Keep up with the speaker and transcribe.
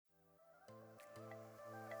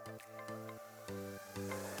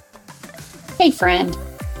Hey friend,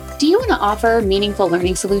 do you want to offer meaningful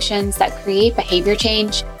learning solutions that create behavior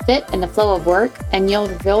change, fit in the flow of work, and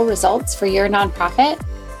yield real results for your nonprofit?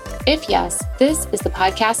 If yes, this is the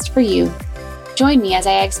podcast for you. Join me as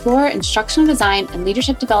I explore instructional design and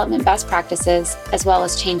leadership development best practices, as well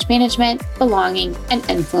as change management, belonging, and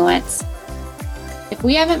influence. If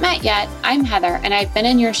we haven't met yet, I'm Heather, and I've been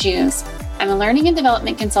in your shoes. I'm a learning and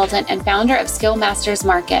development consultant and founder of Skill Masters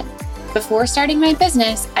Market. Before starting my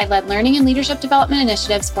business, I led learning and leadership development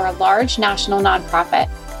initiatives for a large national nonprofit.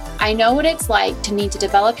 I know what it's like to need to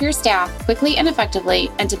develop your staff quickly and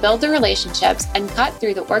effectively and to build the relationships and cut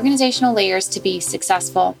through the organizational layers to be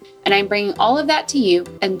successful. And I'm bringing all of that to you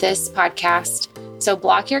in this podcast. So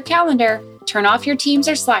block your calendar, turn off your Teams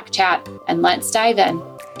or Slack chat, and let's dive in.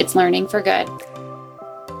 It's Learning for Good.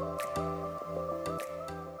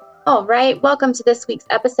 All right, welcome to this week's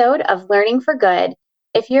episode of Learning for Good.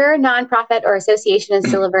 If your nonprofit or association is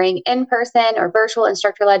delivering in-person or virtual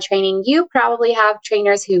instructor-led training, you probably have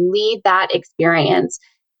trainers who lead that experience.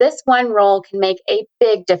 This one role can make a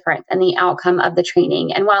big difference in the outcome of the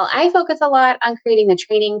training. And while I focus a lot on creating the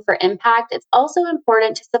training for impact, it's also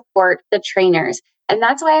important to support the trainers. And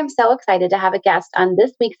that's why I'm so excited to have a guest on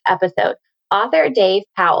this week's episode, author Dave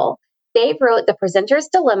Powell. Dave wrote The Presenter's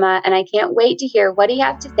Dilemma, and I can't wait to hear what he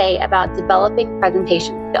has to say about developing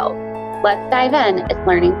presentation skills. Let's dive in. It's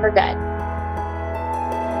Learning for Good.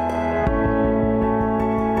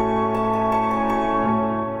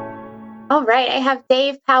 All right, I have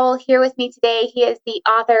Dave Powell here with me today. He is the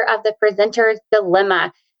author of The Presenter's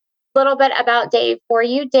Dilemma. A little bit about Dave for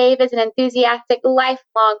you. Dave is an enthusiastic,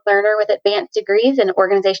 lifelong learner with advanced degrees in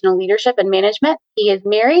organizational leadership and management. He is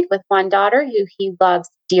married with one daughter who he loves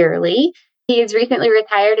dearly. He is recently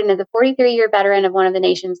retired and is a 43-year veteran of one of the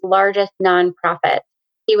nation's largest nonprofits.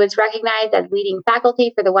 He was recognized as leading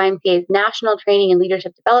faculty for the YMCA's National Training and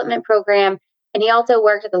Leadership Development Program, and he also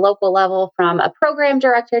worked at the local level from a program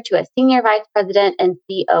director to a senior vice president and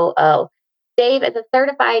COO. Dave is a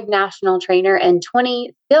certified national trainer in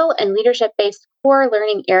 20 skill and leadership-based core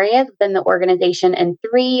learning areas within the organization in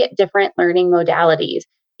 3 different learning modalities.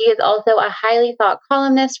 He is also a highly thought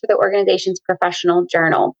columnist for the organization's professional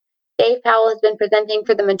journal. Dave Powell has been presenting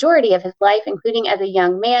for the majority of his life, including as a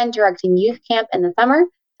young man directing youth camp in the summer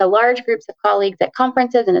to large groups of colleagues at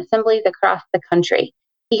conferences and assemblies across the country.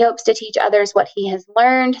 He hopes to teach others what he has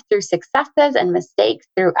learned through successes and mistakes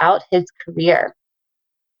throughout his career.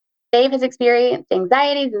 Dave has experienced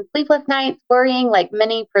anxieties and sleepless nights, worrying like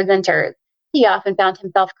many presenters. He often found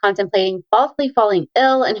himself contemplating falsely falling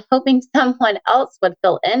ill and hoping someone else would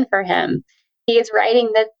fill in for him. He is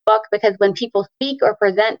writing this book because when people speak or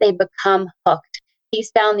present, they become hooked.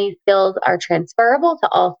 He's found these skills are transferable to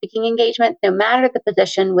all speaking engagements, no matter the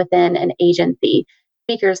position within an agency.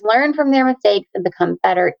 Speakers learn from their mistakes and become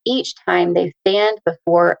better each time they stand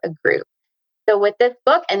before a group. So with this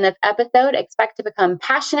book and this episode, expect to become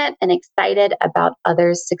passionate and excited about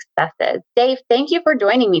others' successes. Dave, thank you for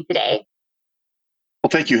joining me today.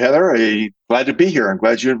 Well, thank you, Heather. I'm glad to be here. I'm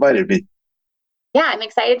glad you invited me. Yeah, I'm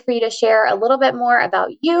excited for you to share a little bit more about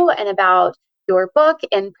you and about your book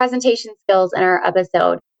and presentation skills in our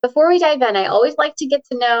episode. Before we dive in, I always like to get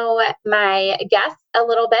to know my guests a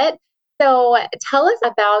little bit. So tell us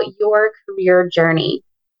about your career journey.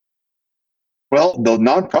 Well, the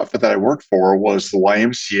nonprofit that I worked for was the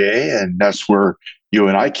YMCA, and that's where you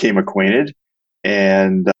and I came acquainted.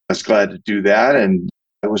 And I was glad to do that. And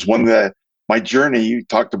it was one that my journey, you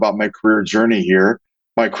talked about my career journey here.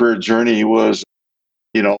 My career journey was,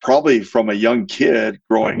 probably from a young kid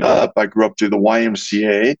growing up. I grew up through the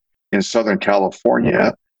YMCA in Southern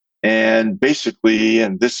California. And basically,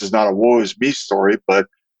 and this is not a woe is me story, but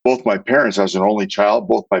both my parents, I was an only child,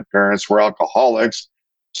 both my parents were alcoholics.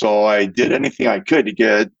 So I did anything I could to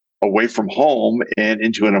get away from home and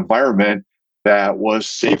into an environment that was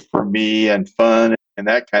safe for me and fun and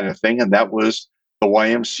that kind of thing. And that was the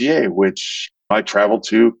YMCA, which I traveled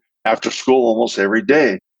to after school almost every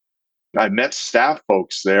day. I met staff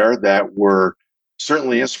folks there that were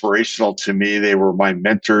certainly inspirational to me. They were my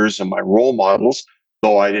mentors and my role models,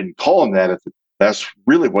 though I didn't call them that. That's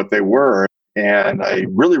really what they were. And I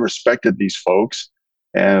really respected these folks.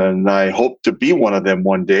 And I hope to be one of them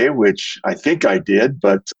one day, which I think I did,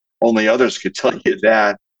 but only others could tell you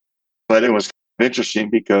that. But it was interesting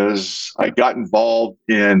because I got involved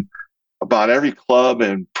in about every club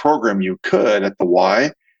and program you could at the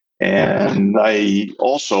Y. And I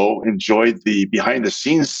also enjoyed the behind the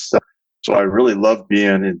scenes stuff. So I really loved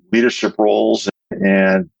being in leadership roles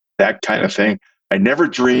and that kind of thing. I never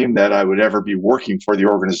dreamed that I would ever be working for the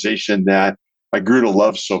organization that I grew to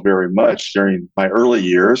love so very much during my early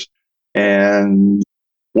years. And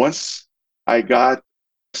once I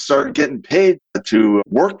started getting paid to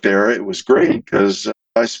work there, it was great because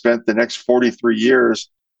I spent the next 43 years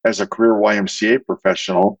as a career YMCA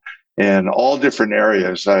professional in all different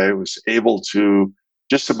areas. I was able to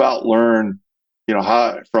just about learn,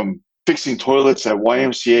 how from fixing toilets at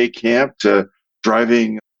YMCA camp to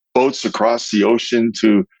driving boats across the ocean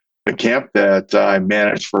to the camp that I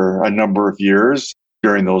managed for a number of years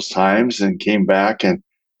during those times, and came back and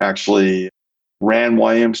actually ran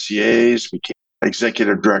YMCAs, became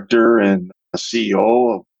executive director and a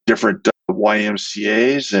CEO of different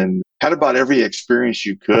YMCAs, and had about every experience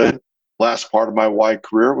you could. Last part of my Y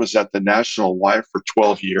career was at the National Y for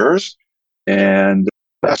 12 years. And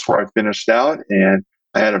that's where I finished out. And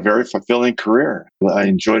I had a very fulfilling career. I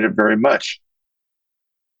enjoyed it very much.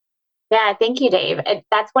 Yeah, thank you, Dave.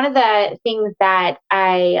 That's one of the things that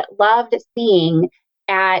I loved seeing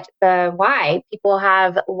at the Y. People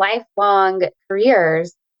have lifelong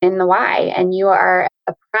careers in the Y, and you are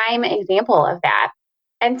a prime example of that.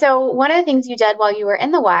 And so, one of the things you did while you were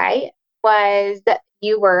in the Y was that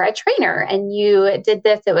you were a trainer, and you did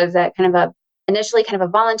this. It was a kind of initially kind of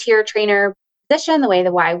a volunteer trainer position, the way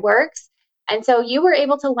the Y works. And so, you were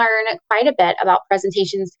able to learn quite a bit about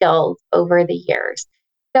presentation skills over the years.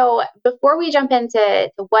 So before we jump into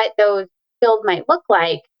what those skills might look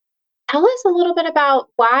like, tell us a little bit about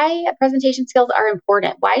why presentation skills are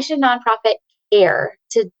important. Why should a nonprofit care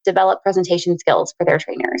to develop presentation skills for their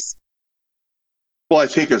trainers? Well, I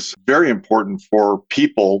think it's very important for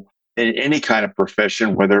people in any kind of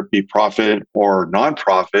profession, whether it be profit or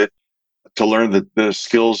nonprofit, to learn the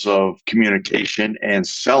skills of communication and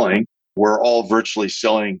selling. We're all virtually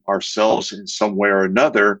selling ourselves in some way or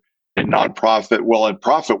another. In nonprofit, well, in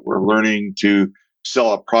profit, we're learning to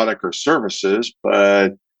sell a product or services,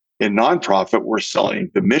 but in nonprofit, we're selling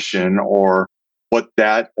the mission or what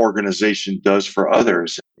that organization does for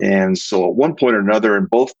others. And so at one point or another, in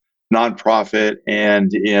both nonprofit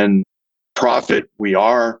and in profit, we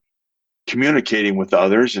are communicating with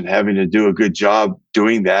others and having to do a good job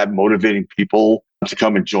doing that, motivating people to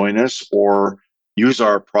come and join us or use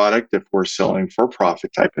our product if we're selling for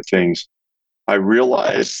profit type of things. I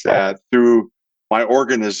realized that through my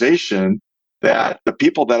organization that the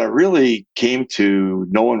people that I really came to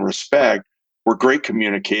know and respect were great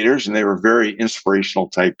communicators, and they were very inspirational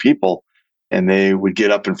type people. And they would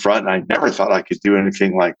get up in front, and I never thought I could do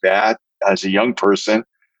anything like that as a young person,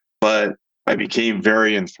 but I became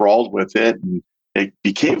very enthralled with it, and it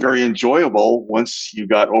became very enjoyable once you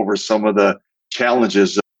got over some of the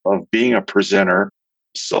challenges of being a presenter.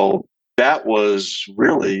 So that was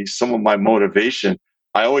really some of my motivation.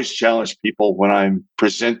 I always challenge people when I'm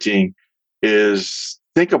presenting is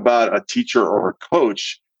think about a teacher or a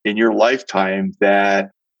coach in your lifetime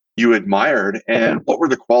that you admired and what were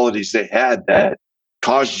the qualities they had that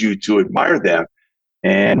caused you to admire them,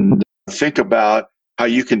 and think about how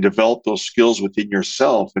you can develop those skills within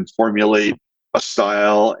yourself and formulate a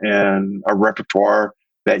style and a repertoire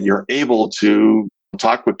that you're able to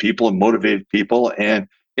talk with people and motivate people and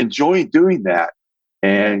enjoy doing that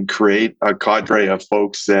and create a cadre of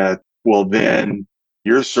folks that will then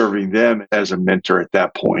you're serving them as a mentor at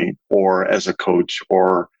that point or as a coach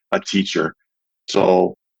or a teacher.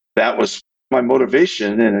 So that was my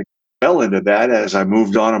motivation, and it fell into that as I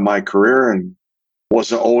moved on in my career and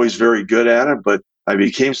wasn't always very good at it, but I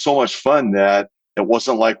became so much fun that it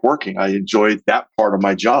wasn't like working. I enjoyed that part of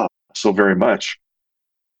my job so very much.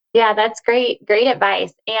 Yeah, that's great. Great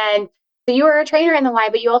advice. And so you were a trainer in the Y,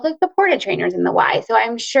 but you also supported trainers in the Y. So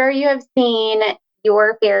I'm sure you have seen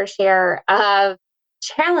your fair share of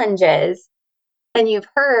challenges, and you've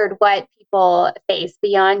heard what people face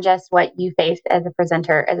beyond just what you face as a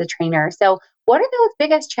presenter, as a trainer. So what are those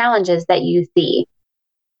biggest challenges that you see?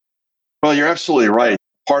 Well, you're absolutely right.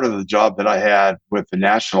 Part of the job that I had with the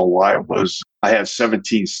National Y was I had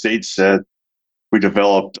 17 states that we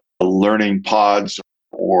developed learning pods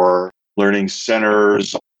or learning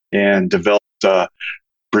centers and developed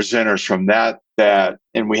presenters from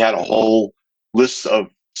and we had a whole list of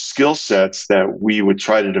skill sets that we would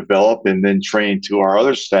try to develop and then train to our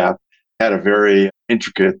other staff. Had a very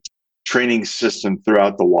intricate training system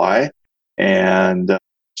throughout the Y. And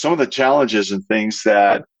some of the challenges and things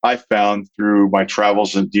that I found through my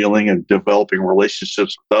travels and dealing and developing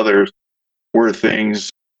relationships with others were things,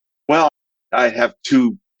 well, I have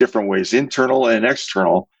two different ways, internal and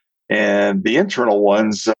external. And the internal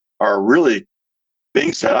ones are really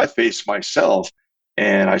things that I face myself.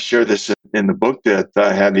 And I share this in the book that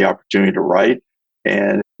I had the opportunity to write.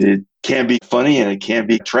 And it can be funny and it can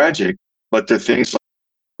be tragic, but they're things like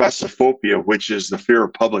claustrophobia, which is the fear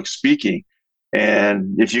of public speaking.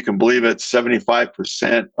 And if you can believe it,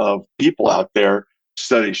 75% of people out there,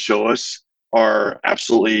 studies show us, are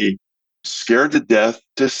absolutely scared to death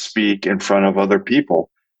to speak in front of other people.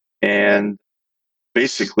 And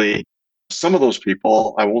basically, some of those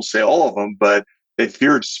people, I won't say all of them, but they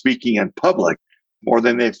feared speaking in public more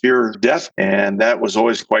than they fear death. And that was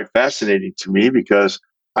always quite fascinating to me because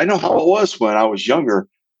I know how it was when I was younger.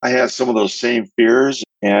 I had some of those same fears,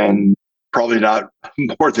 and probably not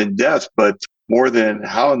more than death, but more than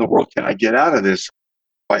how in the world can I get out of this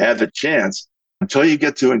if I had the chance. Until you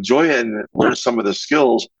get to enjoy it and learn some of the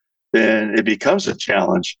skills, then it becomes a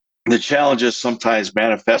challenge. The challenges sometimes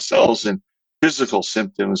manifest themselves in physical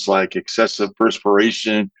symptoms like excessive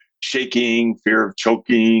perspiration, shaking, fear of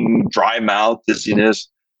choking, dry mouth, dizziness,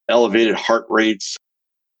 elevated heart rates.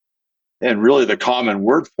 And really, the common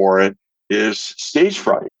word for it is stage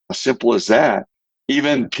fright. As simple as that.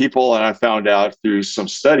 Even people, and I found out through some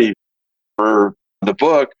study for the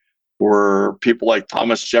book, were people like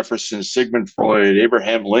Thomas Jefferson, Sigmund Freud,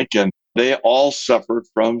 Abraham Lincoln. They all suffered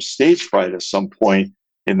from stage fright at some point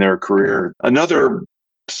in their career. Another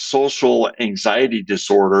social anxiety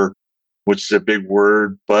disorder, which is a big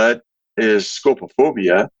word, but is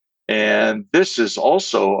scopophobia. And this is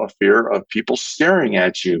also a fear of people staring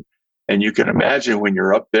at you. And you can imagine when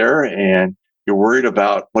you're up there and you're worried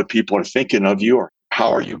about what people are thinking of you or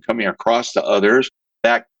how are you coming across to others,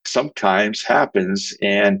 that sometimes happens.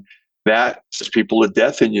 And that sends people to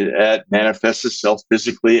death, and that manifests itself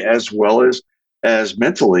physically as well as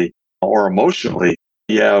mentally or emotionally.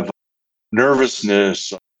 You have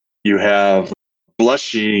nervousness, you have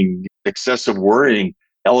blushing, excessive worrying,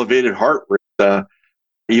 elevated heart rate,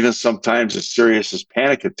 even sometimes as serious as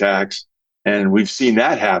panic attacks. And we've seen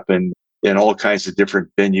that happen in all kinds of different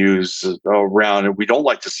venues around. And we don't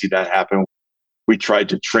like to see that happen. We tried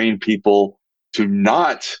to train people to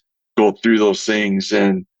not go through those things.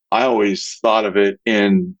 And I always thought of it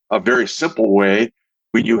in a very simple way.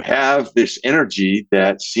 When you have this energy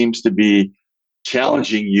that seems to be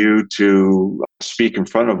challenging you to speak in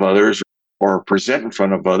front of others or present in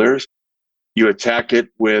front of others, you attack it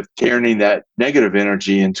with turning that negative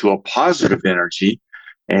energy into a positive energy.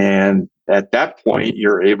 And at that point,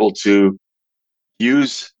 you're able to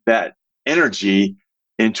use that energy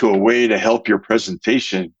into a way to help your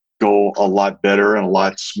presentation go a lot better and a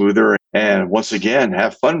lot smoother. And once again,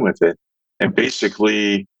 have fun with it. And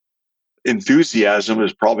basically, enthusiasm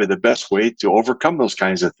is probably the best way to overcome those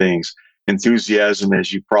kinds of things. Enthusiasm,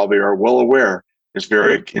 as you probably are well aware, is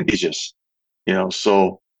very contagious.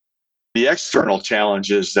 So the external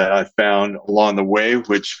challenges that I found along the way,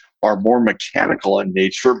 which are more mechanical in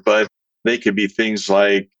nature, but they could be things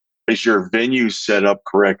like, is your venue set up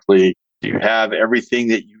correctly? Do you have everything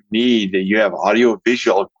that you need? Do you have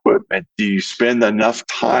audio-visual equipment? Do you spend enough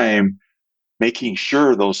time making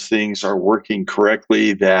sure those things are working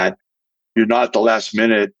correctly, that you're not at the last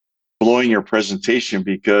minute blowing your presentation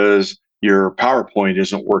because your PowerPoint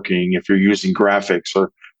isn't working if you're using graphics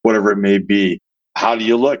or whatever it may be? How do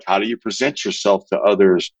you look? How do you present yourself to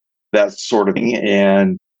others? That sort of thing.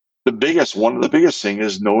 And one of the biggest things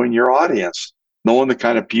is knowing your audience, knowing the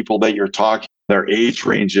kind of people that you're talking, their age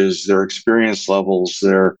ranges, their experience levels,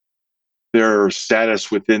 their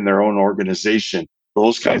status within their own organization,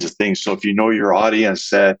 those kinds of things. So if you know your audience,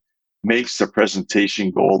 that makes the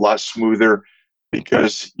presentation go a lot smoother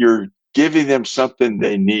because you're giving them something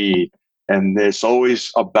they need. And it's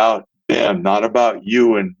always about them, not about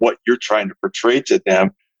you and what you're trying to portray to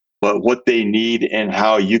them, but what they need and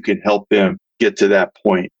how you can help them get to that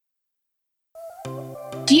point.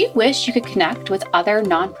 Do you wish you could connect with other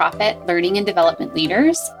nonprofit learning and development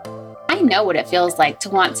leaders? I know what it feels like to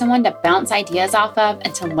want someone to bounce ideas off of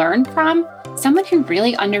and to learn from, someone who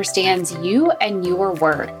really understands you and your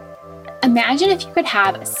work. Imagine if you could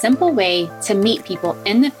have a simple way to meet people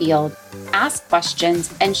in the field, ask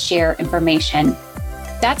questions, and share information.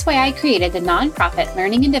 That's why I created the Nonprofit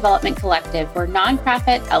Learning and Development Collective, where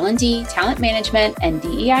nonprofit L&D, talent management, and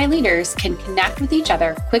DEI leaders can connect with each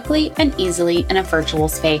other quickly and easily in a virtual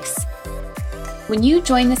space. When you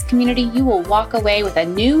join this community, you will walk away with a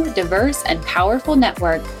new, diverse, and powerful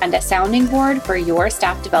network and a sounding board for your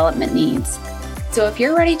staff development needs. So if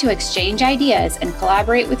you're ready to exchange ideas and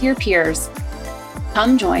collaborate with your peers,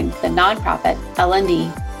 come join the Nonprofit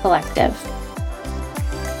L&D Collective.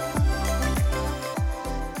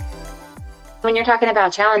 When you're talking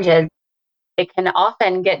about challenges, it can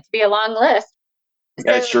often get to be a long list.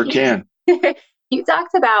 Yeah, it sure can. You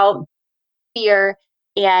talked about fear,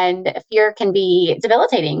 and fear can be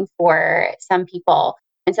debilitating for some people.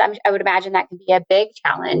 And so I would imagine that can be a big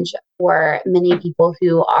challenge for many people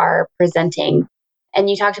who are presenting. And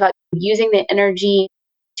you talked about using the energy,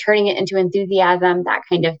 turning it into enthusiasm, that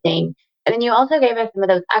kind of thing. And then you also gave us some of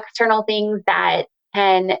those external things that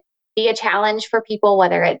can be a challenge for people,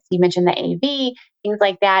 whether it's, you mentioned the AV, things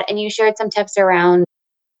like that. And you shared some tips around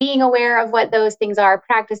being aware of what those things are,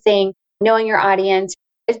 practicing, knowing your audience.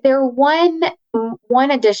 Is there one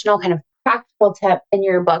additional kind of practical tip in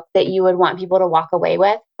your book that you would want people to walk away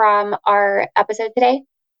with from our episode today?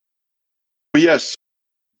 Well, yes,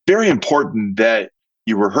 very important that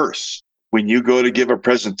you rehearse. When you go to give a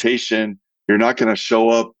presentation, you're not going to show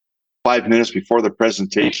up 5 minutes before the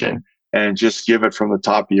presentation and just give it from the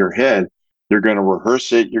top of your head. You're going to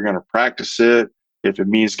rehearse it. You're going to practice it. If it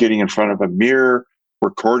means getting in front of a mirror,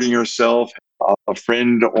 recording yourself, a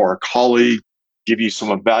friend or a colleague give you some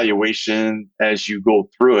evaluation as you go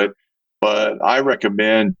through it. But I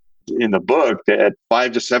recommend in the book that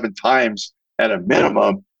 5 to 7 times at a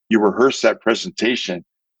minimum, you rehearse that presentation.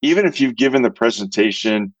 Even if you've given the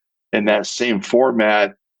presentation in that same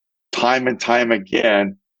format time and time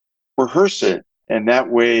again, rehearse it. And that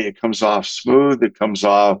way it comes off smooth. It comes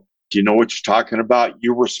off, you know what you're talking about.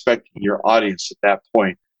 You're respecting your audience at that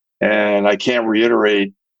point. And I can't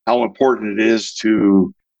reiterate how important it is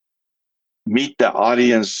to meet the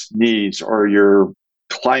audience needs or your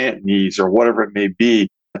client needs or whatever it may be.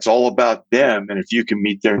 It's all about them. And if you can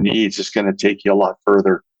meet their needs, it's going to take you a lot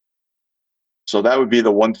further. So that would be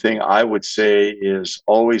the one thing I would say is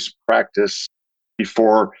always practice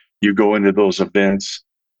before you go into those events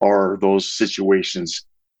or those situations.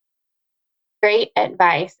 Great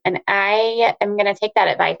advice. And I am going to take that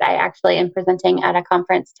advice. I actually am presenting at a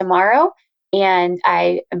conference tomorrow, and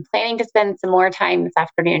I am planning to spend some more time this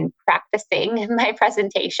afternoon practicing my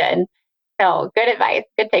presentation. So good advice,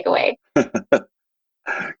 good takeaway.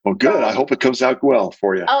 Well, good. I hope it comes out well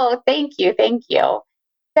for you. Oh, thank you. Thank you.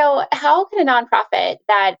 So how can a nonprofit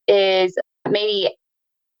that is maybe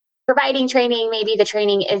providing training, maybe the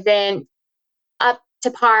training isn't up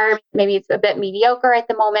to par, maybe it's a bit mediocre at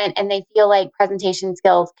the moment, and they feel like presentation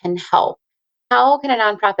skills can help? How can a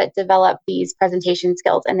nonprofit develop these presentation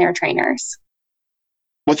skills in their trainers?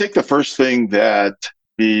 Well, I think the first thing that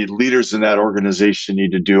the leaders in that organization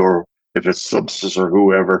need to do, or if it's subs or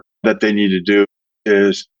whoever, that they need to do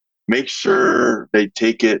is make sure they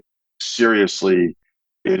take it seriously.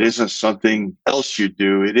 It isn't something else you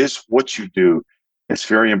do. It is what you do. It's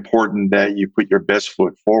very important that you put your best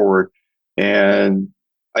foot forward. And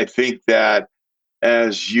I think that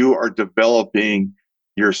as you are developing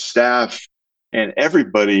your staff and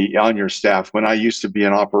everybody on your staff, when I used to be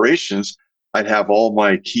in operations, I'd have all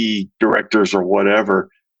my key directors or whatever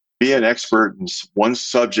be an expert in one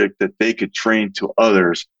subject that they could train to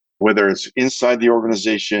others, whether it's inside the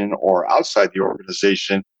organization or outside the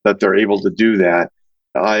organization, that they're able to do that.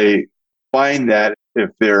 I find that if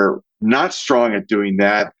they're not strong at doing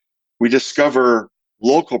that, we discover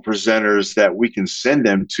local presenters that we can send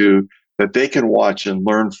them to that they can watch and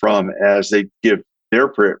learn from as they give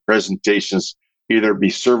their presentations, either be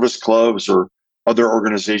service clubs or other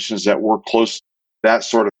organizations that work close. That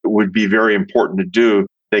sort of would be very important to do.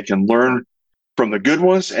 They can learn from the good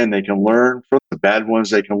ones and they can learn from the bad ones.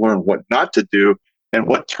 They can learn what not to do and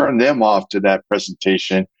what turned them off to that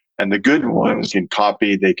presentation. And the good ones can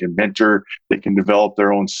copy, they can mentor, they can develop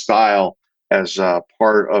their own style as a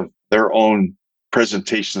part of their own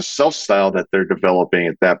presentation self-style that they're developing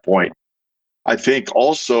at that point. I think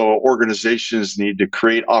also organizations need to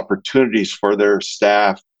create opportunities for their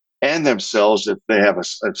staff and themselves if they have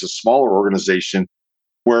it's a smaller organization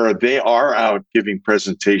where they are out giving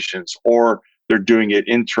presentations or they're doing it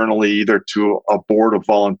internally, either to a board of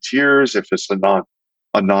volunteers, if it's a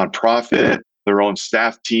nonprofit, their own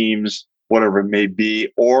staff teams, whatever it may be,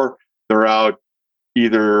 or they're out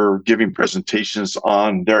either giving presentations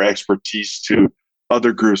on their expertise to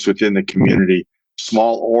other groups within the community,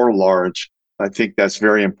 small or large. I think that's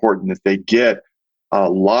very important that they get a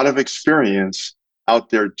lot of experience out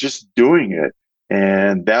there just doing it.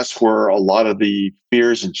 And that's where a lot of the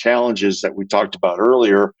fears and challenges that we talked about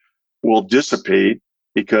earlier will dissipate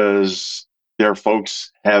because their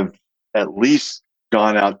folks have at least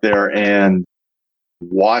gone out there and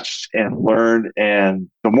watched and learned. And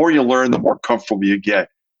the more you learn, the more comfortable you get.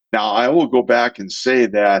 Now, I will go back and say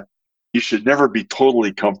that you should never be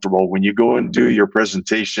totally comfortable when you go and do your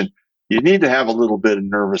presentation. You need to have a little bit of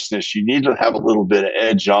nervousness. You need to have a little bit of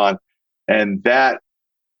edge on. And that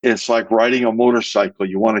it's like riding a motorcycle.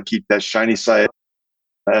 You want to keep that shiny side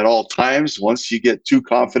at all times. Once you get too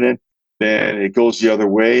confident, then it goes the other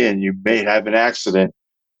way and you may have an accident.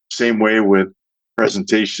 Same way with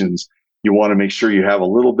presentations. You want to make sure you have a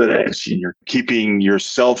little bit of edge and you're keeping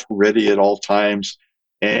yourself ready at all times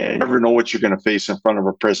And you never know what you're going to face in front of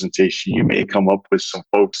a presentation. You may come up with some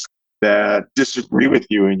folks that disagree with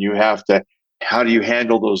you, and you have to, how do you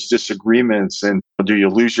handle those disagreements? And do you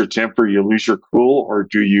lose your temper, you lose your cool, or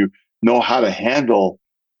do you know how to handle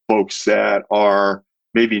folks that are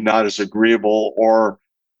maybe not as agreeable or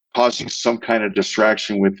causing some kind of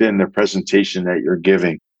distraction within the presentation that you're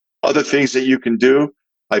giving? Other things that you can do,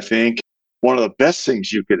 I think one of the best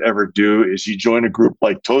things you could ever do is you join a group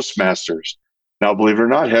like Toastmasters. Now, believe it or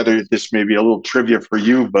not, Heather, this may be a little trivia for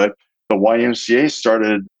you, but the YMCA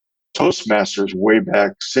started Toastmasters way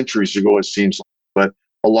back centuries ago, it seems like, but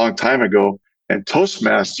a long time ago. And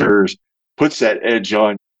Toastmasters puts that edge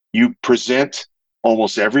on. You present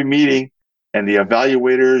almost every meeting, and the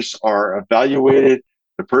evaluators are evaluated.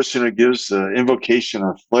 The person who gives the invocation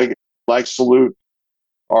or flag salute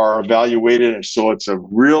are evaluated. So it's a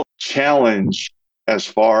real challenge as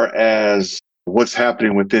far as what's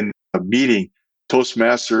happening within a meeting.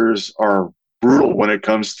 Toastmasters are brutal when it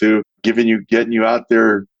comes to getting you out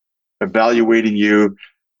there, evaluating you,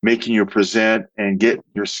 making you present and get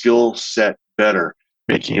your skill set better,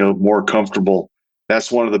 making you more comfortable.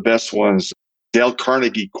 That's one of the best ones. Dale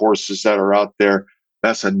Carnegie courses that are out there.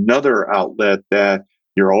 That's another outlet that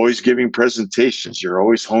you're always giving presentations. You're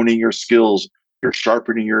always honing your skills. You're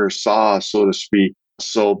sharpening your saw, so to speak.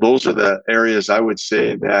 So those are the areas I would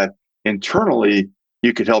say that internally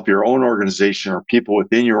you could help your own organization or people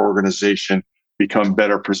within your organization become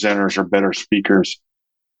better presenters or better speakers.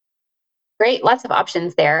 Great, lots of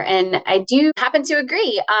options there. And I do happen to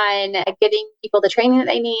agree on getting people the training that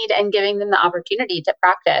they need and giving them the opportunity to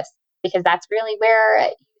practice, because that's really where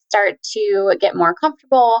you start to get more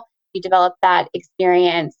comfortable. You develop that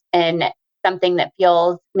experience in something that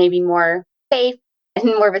feels maybe more safe and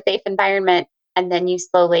more of a safe environment. And then you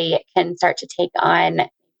slowly can start to take on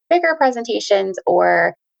bigger presentations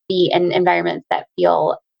or be in environments that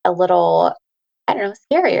feel a little,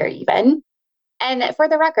 scarier even. And for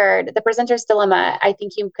the record, the presenter's dilemma, I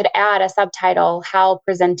think you could add a subtitle, how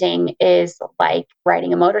presenting is like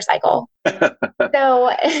riding a motorcycle.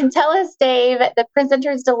 So tell us, Dave, the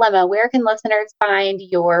presenter's dilemma, where can listeners find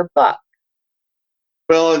your book?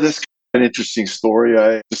 Well, this is an interesting story.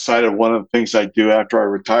 I decided one of the things I'd do after I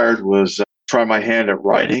retired was try my hand at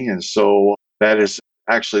writing. And so that is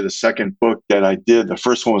actually the second book that I did. The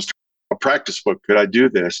first one was a practice book. Could I do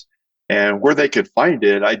this? And where they could find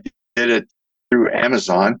it, I did it through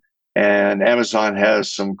Amazon. And Amazon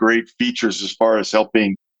has some great features as far as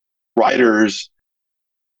helping writers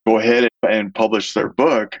go ahead and publish their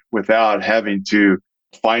book without having to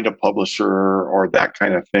find a publisher or that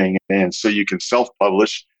kind of thing. And so you can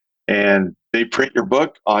self-publish, and they print your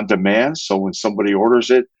book on demand. So when somebody orders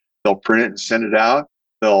it, they'll print it and send it out.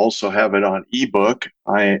 They'll also have it on ebook.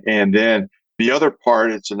 And then the other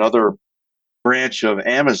part, it's another branch of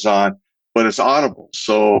Amazon, but it's Audible.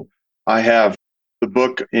 So I have the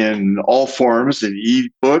book in all forms, an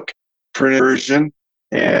ebook, printed version,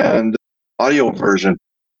 and audio version.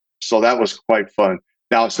 So that was quite fun.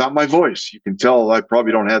 Now, it's not my voice. You can tell I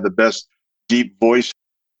probably don't have the best deep voice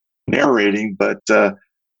narrating, but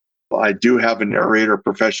I do have a narrator, a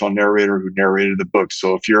professional narrator who narrated the book.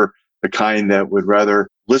 So if you're the kind that would rather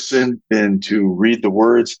listen than to read the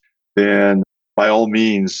words, then by all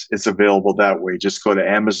means, it's available that way. Just go to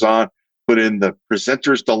Amazon, put in the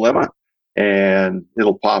presenter's dilemma, and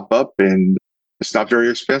it'll pop up, and it's not very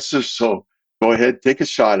expensive. So go ahead, take a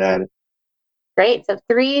shot at it. Great. So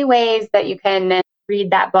 3 ways that you can read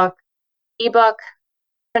that book: ebook,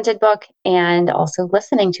 printed book, and also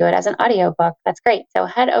listening to it as an audiobook. That's great. So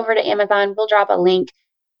head over to Amazon. We'll drop a link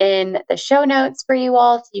in the show notes for you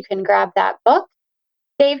all so you can grab that book.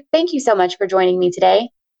 Dave, thank you so much for joining me today.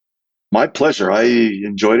 My pleasure. I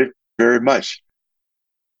enjoyed it very much.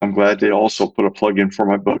 I'm glad they also put a plug in for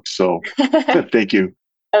my book. So thank you.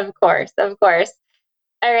 Of course. All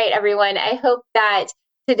right, everyone. I hope that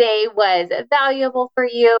today was valuable for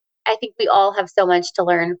you. I think we all have so much to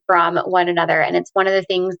learn from one another. And it's one of the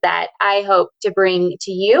things that I hope to bring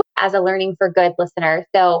to you as a Learning for Good listener.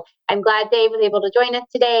 So I'm glad Dave was able to join us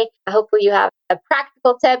today. Hopefully you have a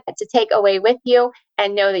practical tip to take away with you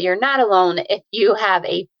and know that you're not alone if you have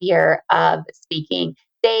a fear of speaking.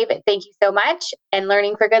 Dave, thank you so much. And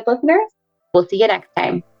Learning for Good listeners, we'll see you next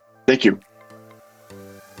time. Thank you.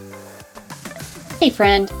 Hey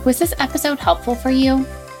friend, was this episode helpful for you?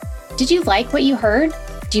 Did you like what you heard?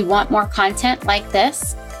 Do you want more content like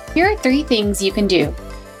this? Here are 3 things you can do.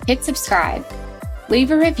 Hit subscribe,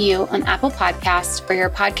 leave a review on Apple Podcasts or your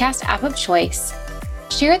podcast app of choice,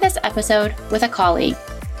 share this episode with a colleague.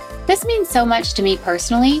 This means so much to me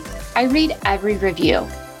personally. I read every review.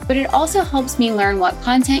 but it also helps me learn what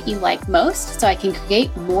content you like most so I can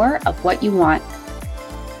create more of what you want.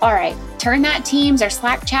 All right, turn that Teams or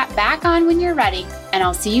Slack chat back on when you're ready, and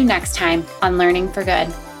I'll see you next time on Learning for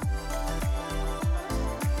Good.